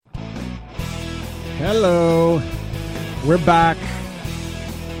Hello, we're back.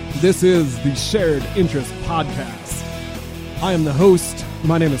 This is the Shared Interest Podcast. I am the host.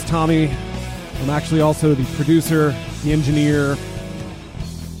 My name is Tommy. I'm actually also the producer, the engineer.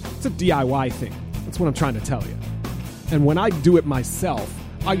 It's a DIY thing. That's what I'm trying to tell you. And when I do it myself,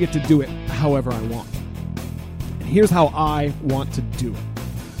 I get to do it however I want. And here's how I want to do it.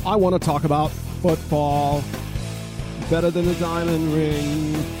 I want to talk about football. Better than a diamond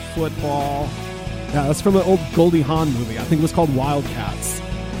ring. Football. Yeah, that's from an old Goldie Hawn movie. I think it was called Wildcats.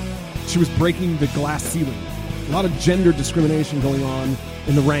 She was breaking the glass ceiling. A lot of gender discrimination going on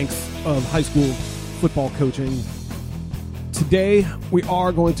in the ranks of high school football coaching. Today, we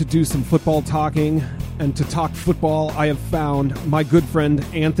are going to do some football talking. And to talk football, I have found my good friend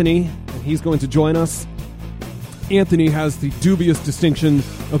Anthony, and he's going to join us. Anthony has the dubious distinction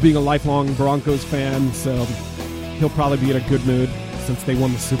of being a lifelong Broncos fan, so he'll probably be in a good mood since they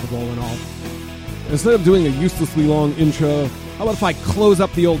won the Super Bowl and all. Instead of doing a uselessly long intro, how about if I close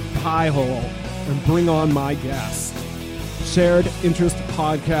up the old pie hole and bring on my guest? Shared Interest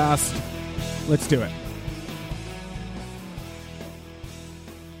Podcast. Let's do it.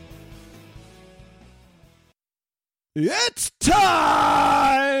 It's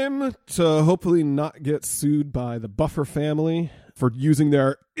time to hopefully not get sued by the Buffer family for using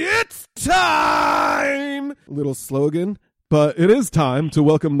their "It's time" little slogan. But it is time to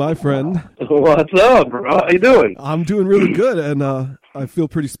welcome my friend. What's up, bro? How you doing? I'm doing really good, and I feel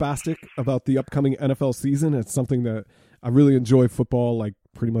pretty spastic about the upcoming NFL season. It's something that I really enjoy football like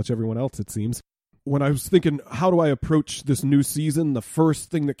pretty much everyone else, it seems. When I was thinking, how do I approach this new season, the first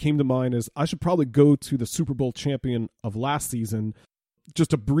thing that came to mind is I should probably go to the Super Bowl champion of last season.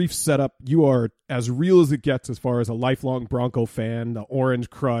 Just a brief setup. You are as real as it gets as far as a lifelong Bronco fan, the Orange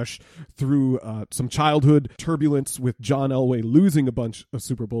Crush, through some childhood turbulence with John Elway losing a bunch of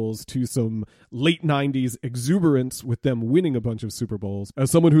Super Bowls to some late 90s exuberance with them winning a bunch of Super Bowls.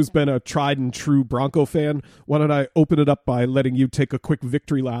 As someone who's been a tried and true Bronco fan, why don't I open it up by letting you take a quick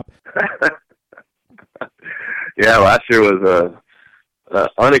victory lap? Yeah, last year was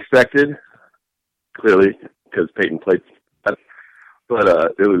unexpected, clearly, because Peyton played. But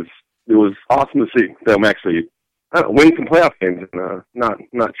it was awesome to see them actually win some playoff games and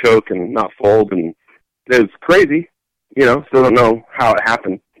not choke and not fold, and it was crazy. You know, still don't know how it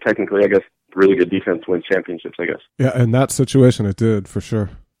happened. Technically, I guess really good defense wins championships. I guess. Yeah, in that situation, it did for sure.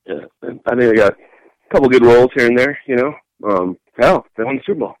 Yeah, and I think they got a couple good rolls here and there. You know, hell, they won the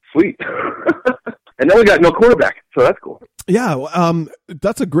Super Bowl. Sweet. And then we got no quarterback, so that's cool. Yeah,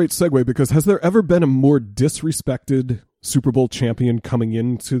 that's a great segue, because has there ever been a more disrespected Super Bowl champion coming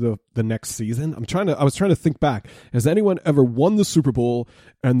into the next season? I was trying to think back. Has anyone ever won the Super Bowl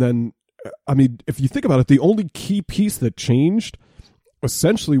and then, I mean, if you think about it, the only key piece that changed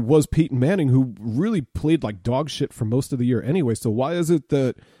essentially was Peyton Manning, who really played like dog shit for most of the year anyway. So why is it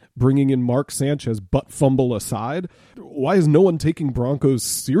that bringing in Mark Sanchez, butt fumble aside, why is no one taking Broncos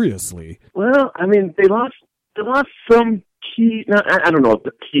seriously? Well, I mean, they lost some key, I don't know if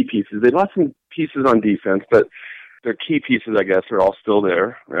the key pieces. They lost some pieces on defense, but their key pieces, I guess, are all still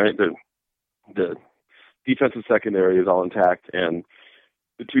there, right? The defensive secondary is all intact, and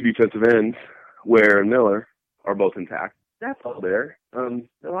the two defensive ends, Ware and Miller, are both intact. That's all there.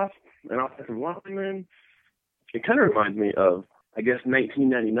 They lost an offensive lineman. It kind of reminds me of, I guess,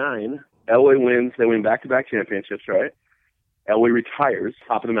 1999. Elway wins. They win back-to-back championships, right? Elway retires,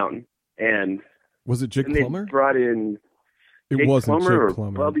 top of the mountain, and was it Jake Plummer? They brought in. It wasn't Jake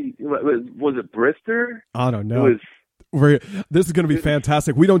Plummer. Bubby, was it Brister? I don't know. This is going to be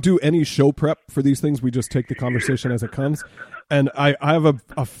fantastic. We don't do any show prep for these things. We just take the conversation as it comes. And I have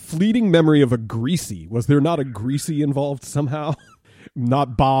a fleeting memory of a Greasy. Was there not a Greasy involved somehow?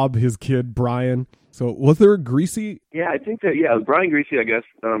 Not Bob, his kid, Brian. So was there a Greasy? Yeah, I think that, it was Brian Greasy, I guess,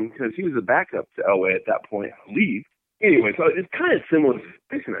 because he was a backup to Elway at that point, I believe. Anyway, so it's kind of similar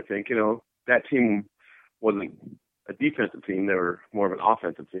situation, I think. You know, that team wasn't a defensive team. They were more of an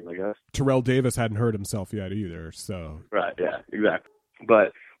offensive team, I guess. Terrell Davis hadn't hurt himself yet either, so. Right, yeah, exactly.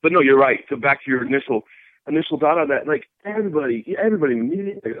 But no, you're right. So back to your initial thought on that, like, everybody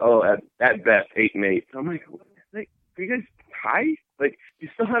immediately, at best, 8-8. I'm like, are you guys high? Like, you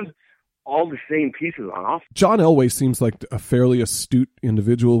still have all the same pieces on offense. John Elway seems like a fairly astute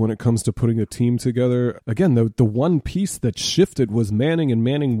individual when it comes to putting a team together. Again, the one piece that shifted was Manning, and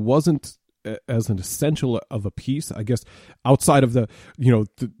Manning wasn't as an essential of a piece, I guess, outside of the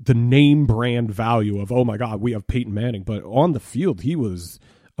name brand value of, oh my God, we have Peyton Manning. But on the field, he was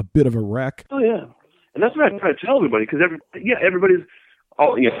a bit of a wreck. Oh, yeah. And that's what I try to tell everybody, because everybody's,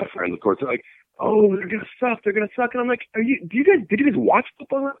 friends, of course, they're like, oh, they're going to suck. And I'm like, did you guys watch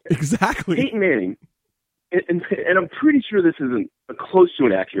football? Exactly. Peyton Manning and I'm pretty sure this isn't close to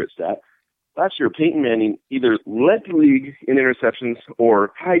an accurate stat. Last year, Peyton Manning either led the league in interceptions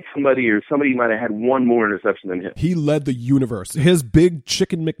or tied somebody, or somebody might have had one more interception than him. He led the universe. His big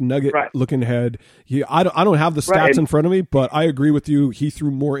chicken McNugget looking head. I don't have the stats in front of me, but I agree with you. He threw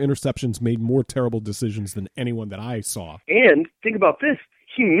more interceptions, made more terrible decisions than anyone that I saw. And think about this.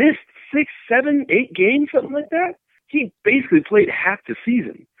 He missed 6, 7, 8 games, something like that. He basically played half the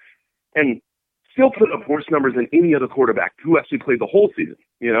season and still put up worse numbers than any other quarterback who actually played the whole season,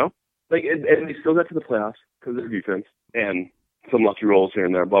 you know? Like, and they still got to the playoffs because of their defense and some lucky rolls here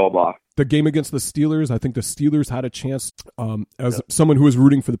and there, blah, blah, blah. The game against the Steelers, I think the Steelers had a chance, as someone who was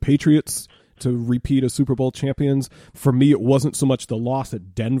rooting for the Patriots to repeat as Super Bowl champions. For me, it wasn't so much the loss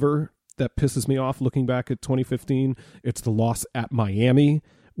at Denver that pisses me off looking back at 2015. It's the loss at Miami,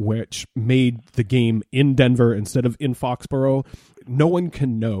 which made the game in Denver instead of in Foxborough. No one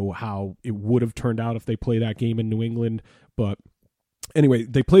can know how it would have turned out if they played that game in New England, but anyway,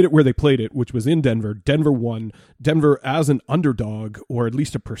 they played it where they played it, which was in Denver. Denver won. Denver, as an underdog, or at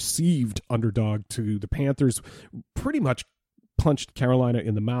least a perceived underdog to the Panthers, pretty much punched Carolina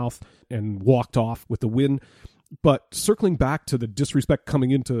in the mouth and walked off with the win. But circling back to the disrespect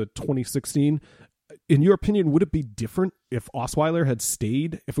coming into 2016, in your opinion, would it be different if Osweiler had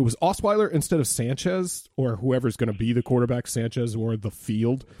stayed? If it was Osweiler instead of Sanchez, or whoever's going to be the quarterback, Sanchez or the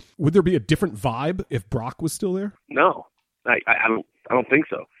field, would there be a different vibe if Brock was still there? No, I don't think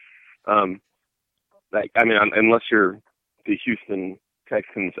so. Unless you're the Houston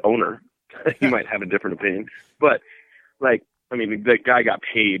Texans owner, you might have a different opinion. But the guy got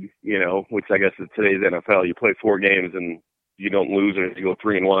paid, which I guess is today's NFL. You play 4 games and you don't lose, or you go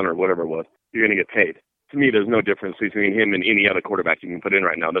 3-1 or whatever it was, you're going to get paid. To me, there's no difference between him and any other quarterback you can put in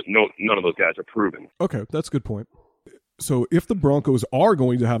right now. None of those guys are proven. Okay, that's a good point. So if the Broncos are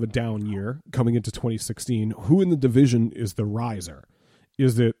going to have a down year coming into 2016, who in the division is the riser?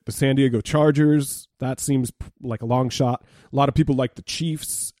 Is it the San Diego Chargers? That seems like a long shot. A lot of people like the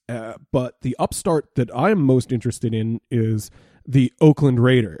Chiefs, but the upstart that I'm most interested in is the Oakland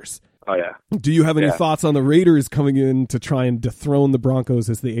Raiders. Oh, yeah. Do you have any thoughts on the Raiders coming in to try and dethrone the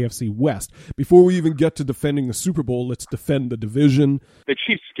Broncos as the AFC West? Before we even get to defending the Super Bowl, let's defend the division. The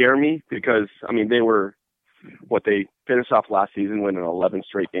Chiefs scare me because, they were, they finished off last season winning 11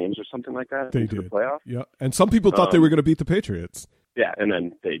 straight games or something like that. They did. The playoffs. Yeah, and some people thought they were going to beat the Patriots. Yeah, and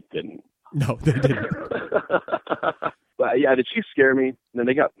then they didn't. No, they didn't. But yeah, the Chiefs scare me. And then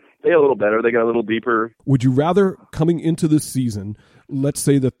they got a little better. They got a little deeper. Would you rather, coming into this season, let's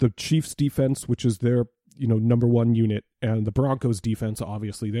say that the Chiefs defense, which is their number one unit, and the Broncos defense,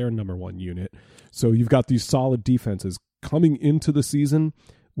 obviously their number one unit. So you've got these solid defenses coming into the season.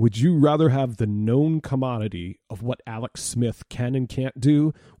 Would you rather have the known commodity of what Alex Smith can and can't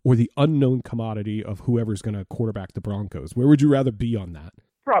do, or the unknown commodity of whoever's going to quarterback the Broncos? Where would you rather be on that?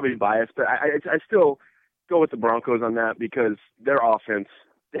 Probably biased, but I still go with the Broncos on that because their offense,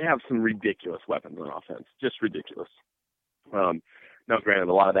 they have some ridiculous weapons on offense, just ridiculous. Now, granted,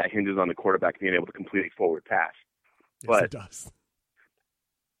 a lot of that hinges on the quarterback being able to complete a forward pass. Yes, but it does.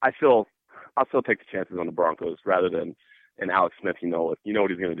 I'll still take the chances on the Broncos rather than an Alex Smith. You know what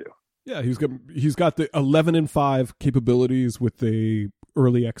he's going to do. Yeah, he's got the 11-5 capabilities with the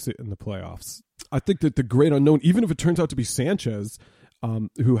early exit in the playoffs. I think that the great unknown, even if it turns out to be Sanchez,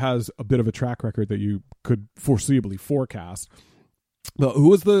 who has a bit of a track record that you could foreseeably forecast. But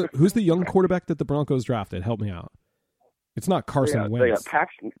who's the young quarterback that the Broncos drafted? Help me out. It's not Carson Wentz. They got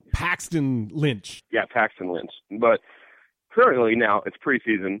Paxton Lynch. Yeah, Paxton Lynch. But currently now it's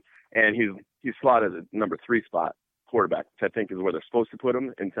preseason, and he's slotted at number 3 spot quarterback, which I think is where they're supposed to put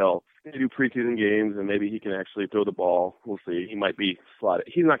him until they do preseason games, and maybe he can actually throw the ball. We'll see. He might be slotted.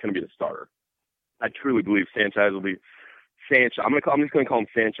 He's not going to be the starter. I truly believe Sanchez will be Sanchez. I'm just going to call him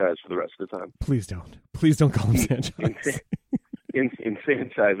Sanchez for the rest of the time. Please don't. Please don't call him Sanchez. In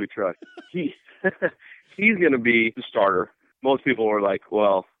Sanchez we trust. He's going to be the starter. Most people are like,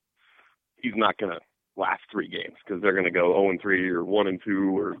 well, he's not going to last 3 games because they're going to go 0-3 or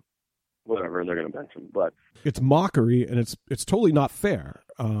 1-2 or whatever, and they're going to bench him. But it's mockery, and it's totally not fair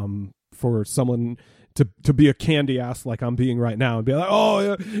for someone to be a candy ass like I'm being right now and be like, oh,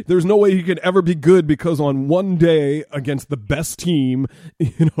 yeah, there's no way he could ever be good because on one day against the best team,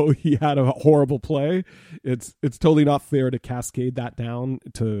 he had a horrible play. It's totally not fair to cascade that down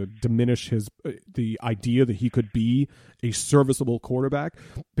to diminish the idea that he could be a serviceable quarterback,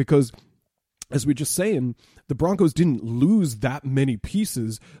 because as we're just saying, the Broncos didn't lose that many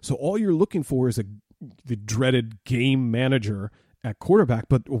pieces. So all you're looking for is the dreaded game manager at quarterback,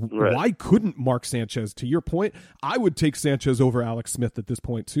 but why couldn't Mark Sanchez, to your point, I would take Sanchez over Alex Smith at this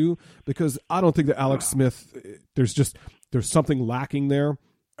point too, because I don't think that Alex Smith, there's something lacking there.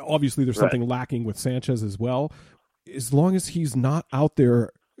 Obviously there's something lacking with Sanchez as well. As long as he's not out there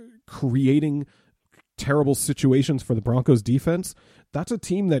creating terrible situations for the Broncos defense, that's a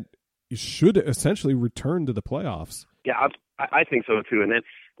team that should essentially return to the playoffs. Yeah, I think so too. And then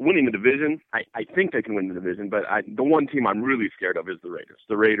winning the division, I think they can win the division, but the one team I'm really scared of is the Raiders.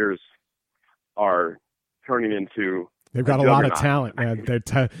 The Raiders are turning into They've got a lot of talent, man.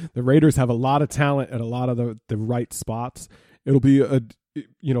 The Raiders have a lot of talent at a lot of the right spots. It'll be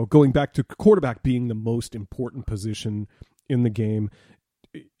going back to quarterback being the most important position in the game.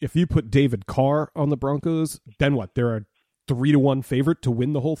 If you put David Carr on the Broncos, then what? They're a 3-1 favorite to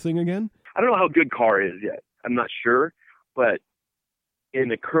win the whole thing again? I don't know how good Carr is yet. I'm not sure, but in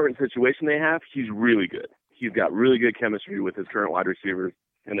the current situation they have, he's really good. He's got really good chemistry with his current wide receivers,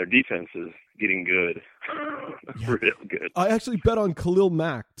 and their defense is getting good. Real good. I actually bet on Khalil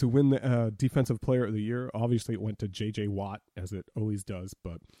Mack to win the Defensive Player of the Year. Obviously, it went to J.J. Watt, as it always does,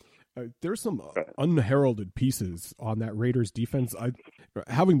 but there's some unheralded pieces on that Raiders defense.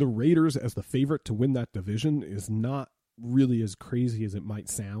 Having the Raiders as the favorite to win that division is not really as crazy as it might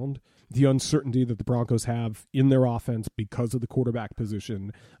sound. The uncertainty that the Broncos have in their offense because of the quarterback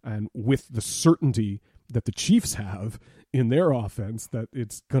position, and with the certainty that the Chiefs have in their offense that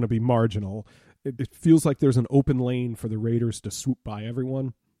it's going to be marginal, it feels like there's an open lane for the Raiders to swoop by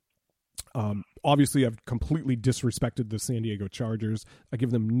everyone. Obviously, I've completely disrespected the San Diego Chargers. I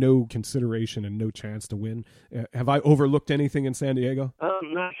give them no consideration and no chance to win. Have I overlooked anything in San Diego?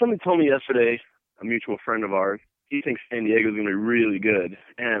 Somebody told me yesterday, a mutual friend of ours, he thinks San Diego's going to be really good.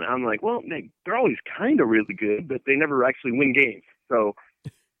 And I'm like, well, they're always kind of really good, but they never actually win games. So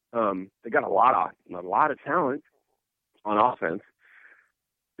they got a lot of talent on offense.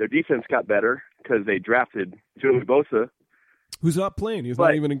 Their defense got better because they drafted Joey Bosa, who's not playing. He's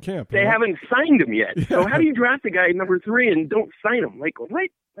not even in camp. They haven't signed him yet. Yeah. So how do you draft a guy number 3 and don't sign him? Like, what?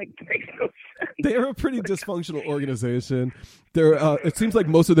 Like, it makes no sense. They're a pretty dysfunctional organization. It seems like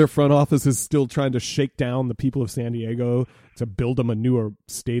most of their front office is still trying to shake down the people of San Diego to build them a newer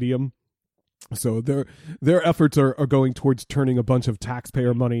stadium. So their efforts are going towards turning a bunch of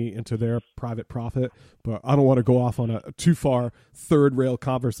taxpayer money into their private profit. But I don't want to go off on a too far third rail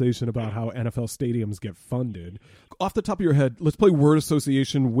conversation about how NFL stadiums get funded. Off the top of your head, let's play word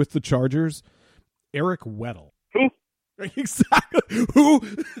association with the Chargers. Eric Weddle. Who? Exactly. Who?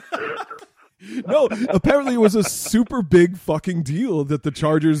 No, apparently it was a super big fucking deal that the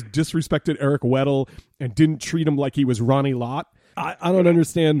Chargers disrespected Eric Weddle and didn't treat him like he was Ronnie Lott. I don't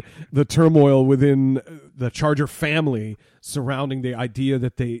understand the turmoil within the Charger family surrounding the idea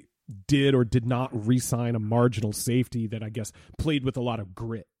that they did or did not re-sign a marginal safety that I guess played with a lot of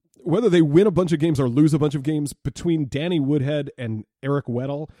grit. Whether they win a bunch of games or lose a bunch of games, between Danny Woodhead and Eric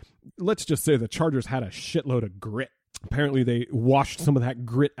Weddle, let's just say the Chargers had a shitload of grit. Apparently they washed some of that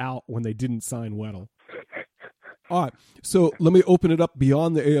grit out when they didn't sign Weddle. All right, so let me open it up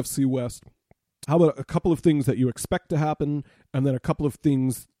beyond the AFC West. How about a couple of things that you expect to happen, and then a couple of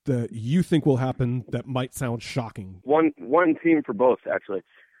things that you think will happen that might sound shocking? One team for both, actually.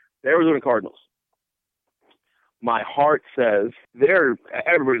 The Arizona Cardinals. My heart says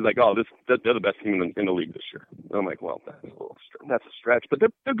everybody's like, oh, they're the best team in the league this year. And I'm like, well, that's a stretch, but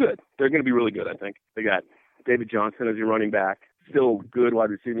they're good. They're going to be really good, I think. They got David Johnson as your running back, still good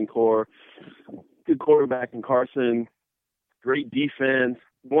wide receiving core, good quarterback in Carson, great defense.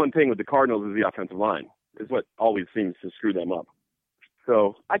 One thing with the Cardinals is the offensive line is what always seems to screw them up.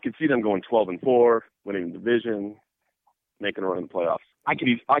 So I could see them going 12-4, winning the division, making a run in the playoffs. I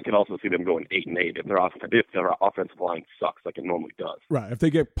could also see them going 8-8 if their offensive line sucks like it normally does. Right. If they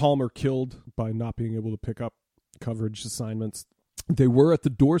get Palmer killed by not being able to pick up coverage assignments. They were at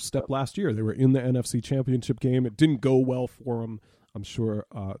the doorstep last year. They were in the NFC Championship game. It didn't go well for them. I'm sure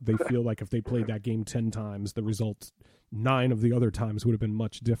they feel like if they played that game 10 times, the results 9 of the other times would have been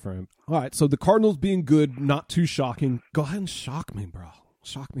much different. All right, so the Cardinals being good, not too shocking. Go ahead and shock me, bro.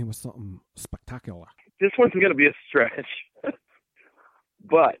 Shock me with something spectacular. This one's going to be a stretch.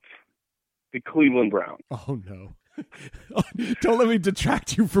 But the Cleveland Browns. Oh, no. Don't let me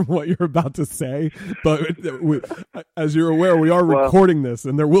detract you from what you're about to say. But as you're aware, we are recording this,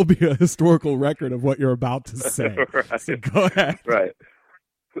 and there will be a historical record of what you're about to say. Right. So go ahead. Right.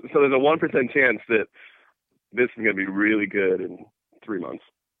 So there's a 1% chance that this is going to be really good in 3 months,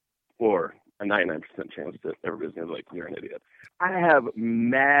 or a 99% chance that everybody's going to be like, you're an idiot. I have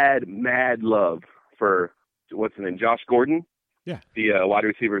mad love for, what's his name, Josh Gordon? Yeah. The wide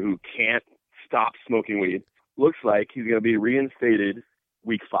receiver who can't stop smoking weed. looks like he's going to be reinstated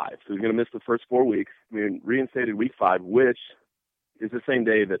week 5. So he's going to miss the first 4 weeks. Reinstated week 5, which is the same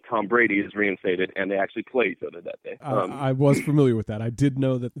day that Tom Brady is reinstated, and they actually play each other that day. I was familiar with that. I did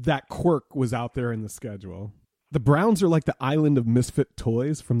know that quirk was out there in the schedule. The Browns are like the island of misfit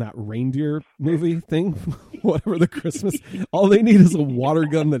toys from that reindeer movie thing, whatever the Christmas. All they need is a water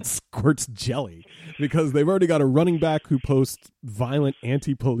gun that squirts jelly, because they've already got a running back who posts violent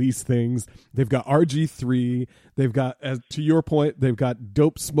anti-police things. They've got RG3. They've got, as to your point, they've got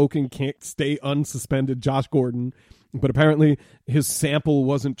dope smoking, can't stay unsuspended Josh Gordon. But apparently his sample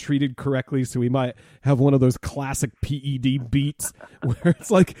wasn't treated correctly, so he might have one of those classic PED beats where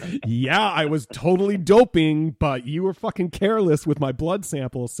it's like, yeah, I was totally doping, but you were fucking careless with my blood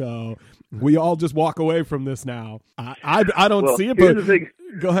sample, so we all just walk away from this now. I don't see it, but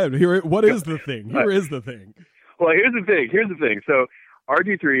go ahead. What is the thing? Here is the thing. Well, here's the thing. So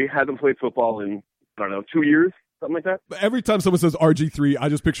RG3 hasn't played football in, 2 years. Something like that. Every time someone says RG3, I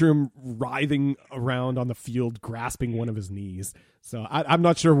just picture him writhing around on the field, grasping one of his knees. So I'm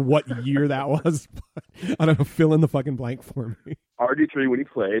not sure what year that was, but I don't know. Fill in the fucking blank for me. RG3, when he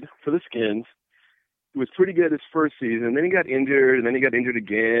played for the Skins, he was pretty good his first season. Then he got injured, and then he got injured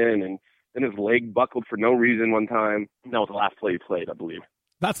again, and then his leg buckled for no reason one time. That was the last play he played, I believe.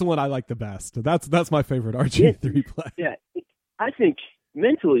 That's the one I like the best. That's my favorite RG3 play. Yeah, I think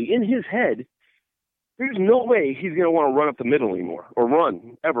mentally, in his head, there's no way he's going to want to run up the middle anymore or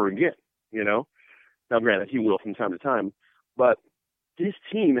run ever again, Now, granted, he will from time to time, but this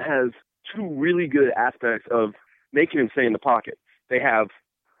team has 2 really good aspects of making him stay in the pocket. They have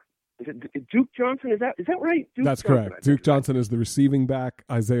Duke Johnson. Is that right? That's Johnson, correct. Duke Johnson is the receiving back.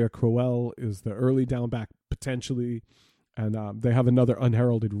 Isaiah Crowell is the early down back potentially. And they have another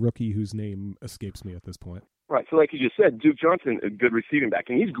unheralded rookie whose name escapes me at this point. Right. So like you just said, Duke Johnson, a good receiving back,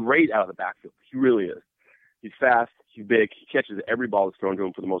 and he's great out of the backfield. He really is. He's fast. He's big. He catches every ball that's thrown to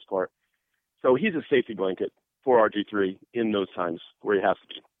him for the most part. So he's a safety blanket for RG3 in those times where he has to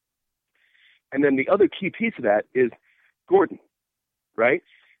be. And then the other key piece of that is Gordon, right?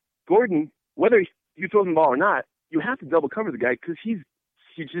 Gordon, whether you throw him the ball or not, you have to double cover the guy because he's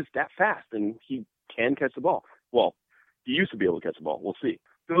just that fast and he can catch the ball. Well, he used to be able to catch the ball. We'll see.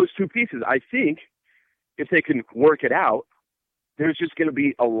 Those 2 pieces, I think, if they can work it out, there's just going to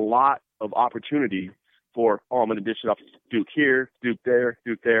be a lot of opportunity for, I'm going to dish it off to Duke here, Duke there,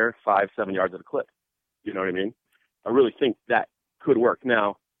 5-7 yards at a clip. You know what I mean? I really think that could work.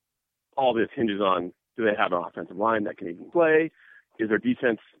 Now, all this hinges on, do they have an offensive line that can even play? Is their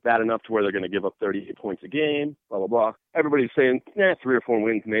defense bad enough to where they're going to give up 38 points a game? Blah, blah, blah. Everybody's saying, 3 or 4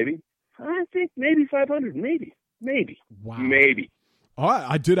 wins maybe. I think maybe 500, maybe. Wow. Maybe. All right,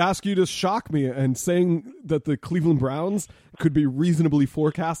 I did ask you to shock me and saying that the Cleveland Browns could be reasonably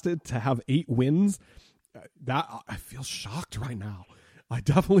forecasted to have 8 wins. That I feel shocked right now. I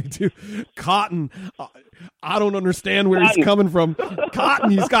definitely do. Cotton, I don't understand where he's coming from.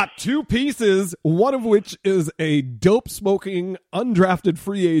 Cotton, he's got 2 pieces, one of which is a dope-smoking, undrafted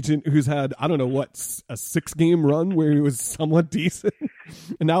free agent who's had, I don't know what, a 6-game run where he was somewhat decent.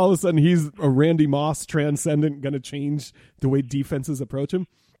 And now all of a sudden he's a Randy Moss transcendent, going to change the way defenses approach him.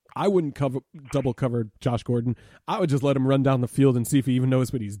 I wouldn't double cover Josh Gordon. I would just let him run down the field and see if he even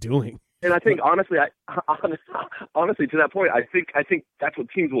knows what he's doing. And I think, honestly, to that point, I think that's what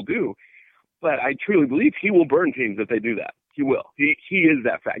teams will do. But I truly believe he will burn teams if they do that. He will. He is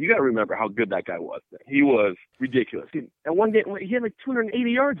that fast. You got to remember how good that guy was. He was ridiculous. And one game, he had like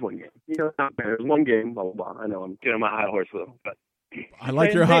 280 yards one game. Not bad. It was one game, blah, blah, blah. I know I'm getting on my high horse with him. But I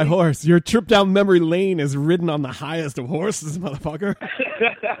like your high horse. Your trip down memory lane is ridden on the highest of horses, motherfucker.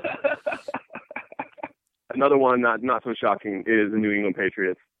 Another one, not so shocking, is the New England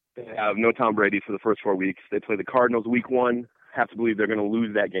Patriots. They have no Tom Brady for the first 4 weeks. They play the Cardinals week 1. Have to believe they're going to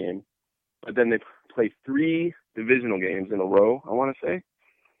lose that game. But then they play 3 divisional games in a row, I want to say.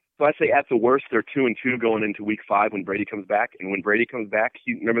 So I'd say at the worst, they're 2-2 going into week 5 when Brady comes back. And when Brady comes back,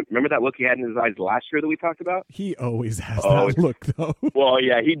 remember that look he had in his eyes last year that we talked about? He always has that look, though. Well,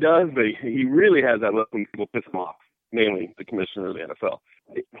 yeah, he does, but he really has that look when people piss him off, mainly the commissioner of the NFL.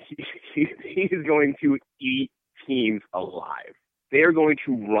 He is going to eat teams alive. They are going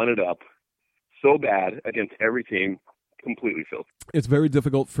to run it up so bad against every team, completely filthy. It's very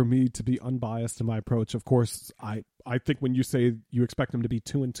difficult for me to be unbiased in my approach. Of course, I think when you say you expect them to be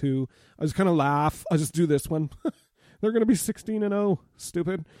 2-2, I just kind of laugh. I just do this one. They're going to be 16-0,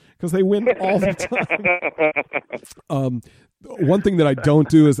 stupid, because they win all the time. One thing that I don't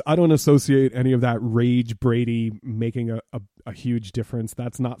do is I don't associate any of that rage Brady making a huge difference.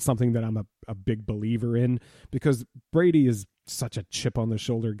 That's not something that I'm a big believer in, because Brady is such a chip on the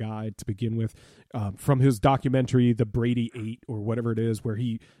shoulder guy to begin with. From his documentary, The Brady 8 or whatever it is, where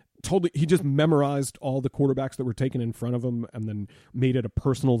he just memorized all the quarterbacks that were taken in front of him and then made it a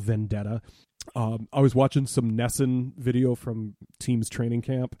personal vendetta. I was watching some Nesson video from team's training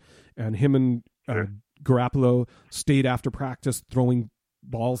camp, and him and Garoppolo stayed after practice throwing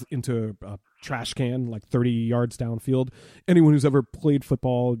balls into a trash can like 30 yards downfield. Anyone who's ever played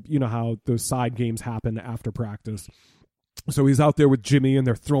football, you know how those side games happen after practice. So he's out there with Jimmy, and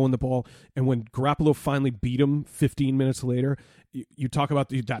they're throwing the ball. And when Garoppolo finally beat him 15 minutes later, you talk about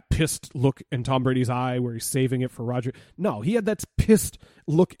that pissed look in Tom Brady's eye where he's saving it for Roger. No, he had that pissed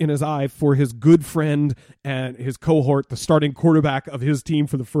look in his eye for his good friend and his cohort, the starting quarterback of his team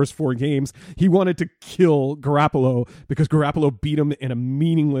for the first 4 games. He wanted to kill Garoppolo because Garoppolo beat him in a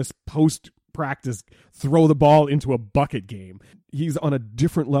meaningless post-practice throw the ball into a bucket game. He's on a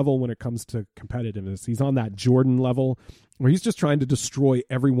different level when it comes to competitiveness. He's on that Jordan level where he's just trying to destroy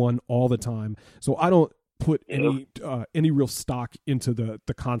everyone all the time. So I don't put any real stock into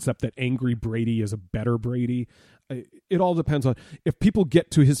the concept that angry Brady is a better Brady. It all depends on if people get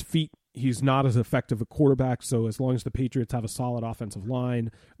to his feet. He's not as effective a quarterback. So as long as the Patriots have a solid offensive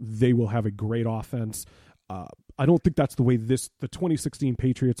line, they will have a great offense. I don't think that's the way the 2016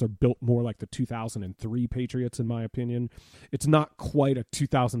 Patriots are built, more like the 2003 Patriots, in my opinion. It's not quite a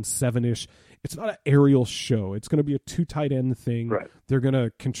 2007-ish. It's not an aerial show. It's going to be a 2 tight end thing. Right. They're going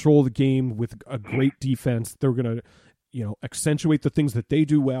to control the game with a great defense. They're going to, accentuate the things that they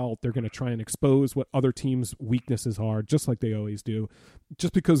do well. They're going to try and expose what other teams' weaknesses are, just like they always do.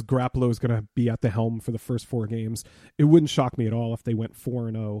 Just because Garoppolo is going to be at the helm for the first 4 games, it wouldn't shock me at all if they went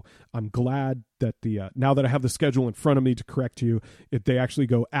 4-0. I'm glad that now that I have the schedule in front of me to correct you, they actually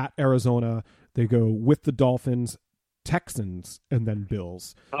go at Arizona, they go with the Dolphins, Texans, and then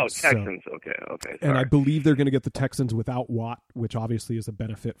Bills. Oh, Texans. Okay. Sorry. And I believe they're going to get the Texans without Watt, which obviously is a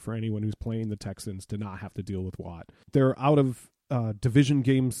benefit for anyone who's playing the Texans to not have to deal with Watt. They're out of division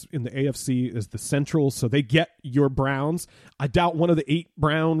games in the AFC is the Central, so they get your Browns. I doubt one of the 8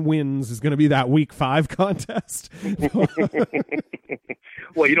 Brown wins is going to be that Week 5 contest.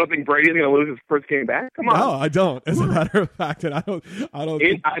 Well, you don't think Brady's going to lose his first game back? Come on. No, I don't. As a matter of fact, I don't. I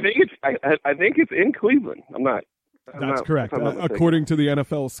think it's in Cleveland. That's correct. According to the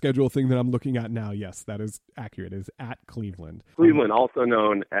NFL schedule thing that I'm looking at now, yes, that is accurate. It is at Cleveland. Cleveland, also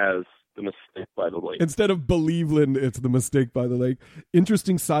known as the mistake by the lake. Instead of Believeland, it's the mistake by the lake.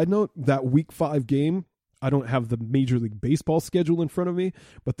 Interesting side note, that Week 5 game, I don't have the Major League Baseball schedule in front of me,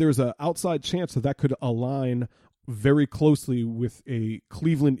 but there's an outside chance that could align very closely with a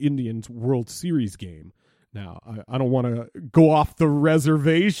Cleveland Indians World Series game. Now, I don't want to go off the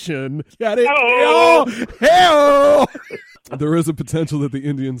reservation. Get it? Oh, there is a potential that the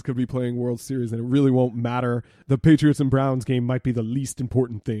Indians could be playing World Series, and it really won't matter. The Patriots and Browns game might be the least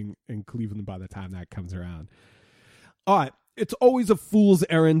important thing in Cleveland by the time that comes around. All right. It's always a fool's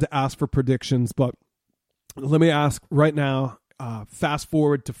errand to ask for predictions, but let me ask right now, fast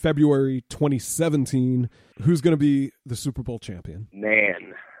forward to February 2017, who's going to be the Super Bowl champion?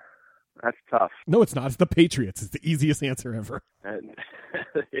 Man. That's tough. No, it's not. It's the Patriots. It's the easiest answer ever. And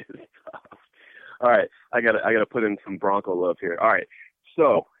it is tough. All right, I gotta put in some Bronco love here. All right,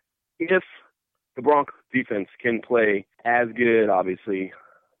 so if the Broncos defense can play as good, obviously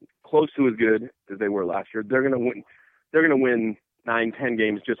close to as good as they were last year, they're gonna win. They're gonna win 9-10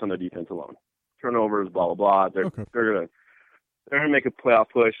 games just on their defense alone. Turnovers, blah blah blah. They're gonna make a playoff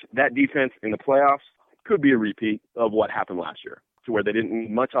push. That defense in the playoffs could be a repeat of what happened last year, to where they didn't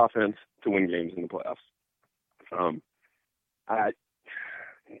need much offense to win games in the playoffs.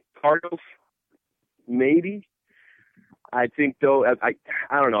 Cardinals, maybe. I think, though, I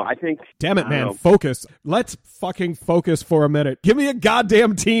don't know. I think... Damn it, man. Focus. Let's fucking focus for a minute. Give me a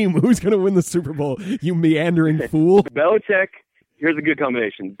goddamn team. Who's going to win the Super Bowl, you meandering fool? Belichick. Here's a good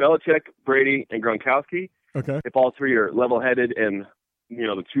combination. Belichick, Brady, and Gronkowski. Okay. If all 3 are level-headed and,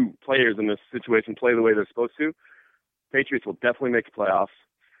 the 2 players in this situation play the way they're supposed to, Patriots will definitely make the playoffs,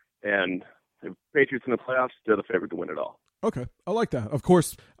 and if Patriots in the playoffs, they're the favorite to win it all. Okay, I like that. Of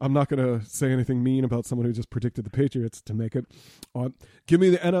course, I'm not going to say anything mean about someone who just predicted the Patriots to make it. Give me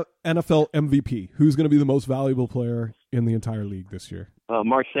the NFL MVP. Who's going to be the most valuable player in the entire league this year?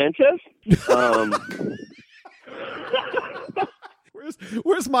 Mark Sanchez?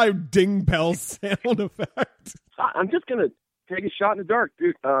 Where's my ding bell sound effect? I'm just going to take a shot in the dark,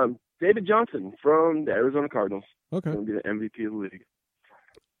 dude. David Johnson from the Arizona Cardinals. Okay. Going to be the MVP of the league.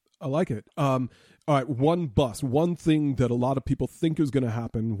 I like it. All right, one thing that a lot of people think is going to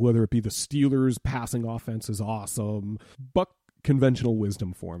happen, whether it be the Steelers' passing offense is awesome, buck conventional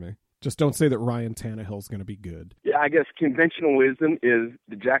wisdom for me. Just don't say that Ryan Tannehill's going to be good. Yeah, I guess conventional wisdom is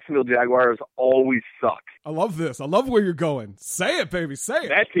the Jacksonville Jaguars always suck. I love this. I love where you're going. Say it, baby. Say it.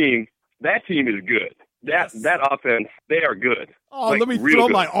 That team is good. That offense, they are good. Oh, let me throw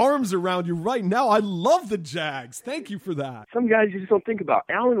my arms around you right now. I love the Jags. Thank you for that. Some guys you just don't think about.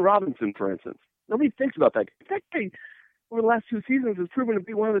 Allen Robinson, for instance. Nobody thinks about that. That guy, over the last 2 seasons, has proven to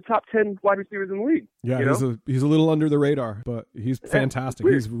be one of the top 10 wide receivers in the league. Yeah, he's a little under the radar, but he's fantastic.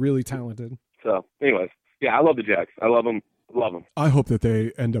 He's really talented. So, anyways, yeah, I love the Jags. I love them. Love them. I hope that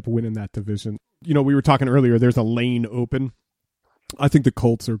they end up winning that division. You know, we were talking earlier, there's a lane open. I think the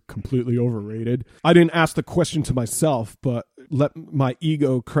Colts are completely overrated. I didn't ask the question to myself, but let my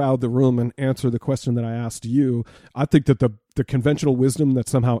ego crowd the room and answer the question that I asked you. I think that the conventional wisdom that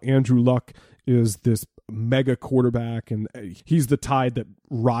somehow Andrew Luck is this mega quarterback and he's the tide that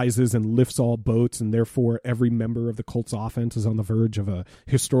rises and lifts all boats, and therefore every member of the Colts offense is on the verge of a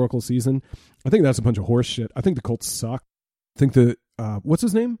historical season. I think that's a bunch of horse shit. I think the Colts suck. I think that, what's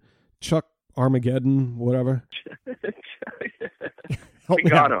his name? Chuck Armageddon, whatever.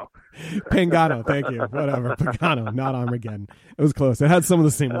 Pagano. Pagano, thank you. Whatever. Pagano, not Armageddon. It was close. It had some of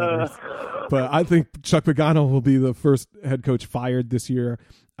the same letters. But I think Chuck Pagano will be the first head coach fired this year.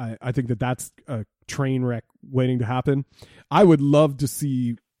 I think that's a train wreck waiting to happen. I would love to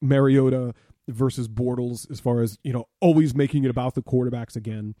see Mariota versus Bortles as far as, you know, always making it about the quarterbacks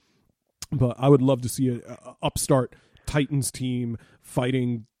again. But I would love to see a upstart Titans team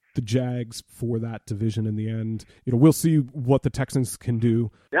fighting the Jags for that division in the end. You know, we'll see what the Texans can do.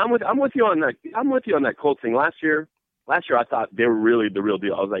 Yeah, I'm with you on that. I'm with you on that Colts thing. Last year, I thought they were really the real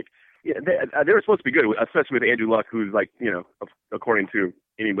deal. I was like, yeah, they were supposed to be good, especially with Andrew Luck, who's like, you know, according to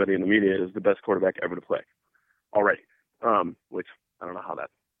anybody in the media, is the best quarterback ever to play already. Which I don't know how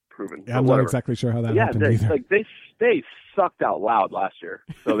that's proven. Yeah, I'm not exactly sure how that happened either. Like they sucked out loud last year,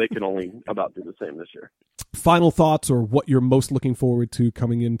 so they can only about do the same this year. Final thoughts, or what you're most looking forward to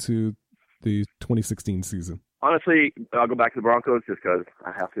coming into the 2016 season? Honestly, I'll go back to the Broncos just because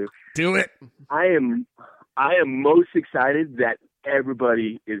I have to. Do it. I am most excited that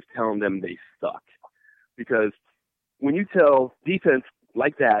everybody is telling them they suck, because when you tell defense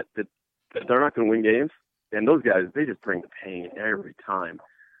like that they're not going to win games, and those guys, they just bring the pain every time.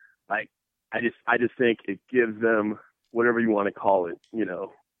 Like I just think it gives them whatever you want to call it, you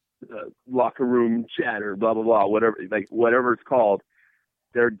know, locker room chatter, blah blah blah, whatever it's called.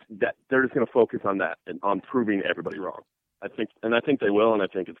 They're just going to focus on that and on proving everybody wrong. I think they will, and I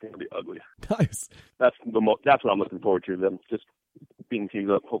think it's going to be ugly. Nice. That's what I'm looking forward to. Them just beating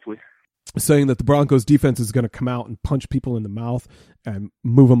teams up, hopefully. Saying that the Broncos defense is going to come out and punch people in the mouth and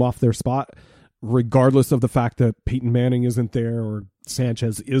move them off their spot, regardless of the fact that Peyton Manning isn't there or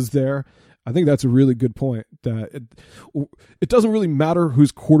Sanchez is there. I think that's a really good point. That it doesn't really matter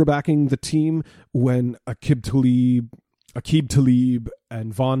who's quarterbacking the team when Aqib Talib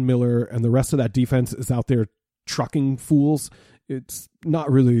and Von Miller and the rest of that defense is out there trucking fools. It's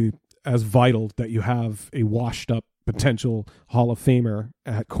not really as vital that you have a washed up potential Hall of Famer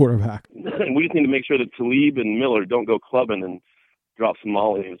at quarterback. We just need to make sure that Talib and Miller don't go clubbing and drop some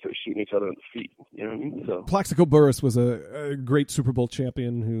molly and start shooting each other in the feet. You know what I mean? So Plaxico Burress was a great Super Bowl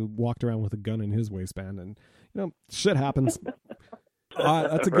champion who walked around with a gun in his waistband, and you know, shit happens.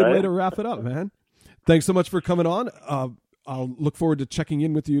 That's a good way to wrap it up, man. Thanks so much for coming on. I'll look forward to checking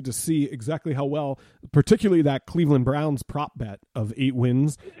in with you to see exactly how well, particularly that Cleveland Browns prop bet of 8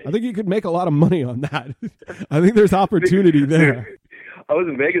 wins. I think you could make a lot of money on that. I think there's opportunity there. I was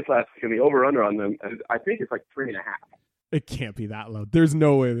in Vegas last week, and the over-under on them, I think it's like 3.5. It can't be that low. There's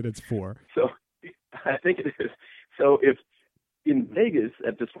no way that it's 4. So I think it is. So if in Vegas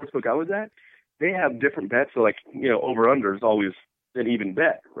at the sportsbook I was at, they have different bets. So like, you know, over-under is always an even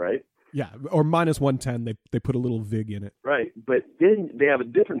bet, right? Yeah, or minus 110. They put a little vig in it. Right, but then they have a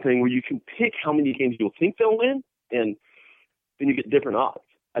different thing where you can pick how many games you'll think they'll win, and then you get different odds.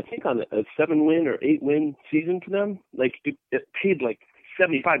 I think on a 7-win or 8-win season for them, like it paid like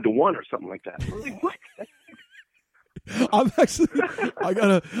 75 to 1 or something like that. I was like, what? I'm actually,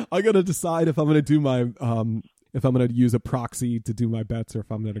 I gotta decide if I'm gonna do my if I'm gonna use a proxy to do my bets or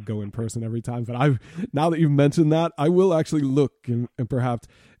if I'm gonna go in person every time. But now that you've mentioned that, I will actually look and perhaps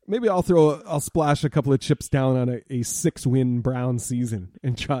maybe I'll splash a couple of chips down on a 6-win Brown season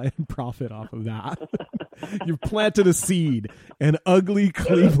and try and profit off of that. You've planted a seed, an ugly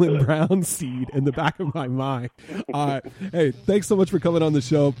Cleveland Browns seed in the back of my mind. Hey, thanks so much for coming on the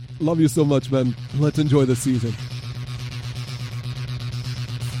show. Love you so much, man. Let's enjoy the season.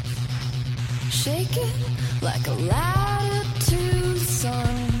 Shaking like a ladder to the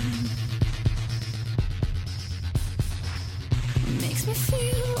sun. Makes me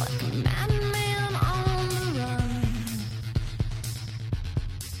feel like a madman on the run.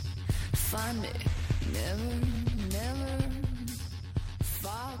 Find me, never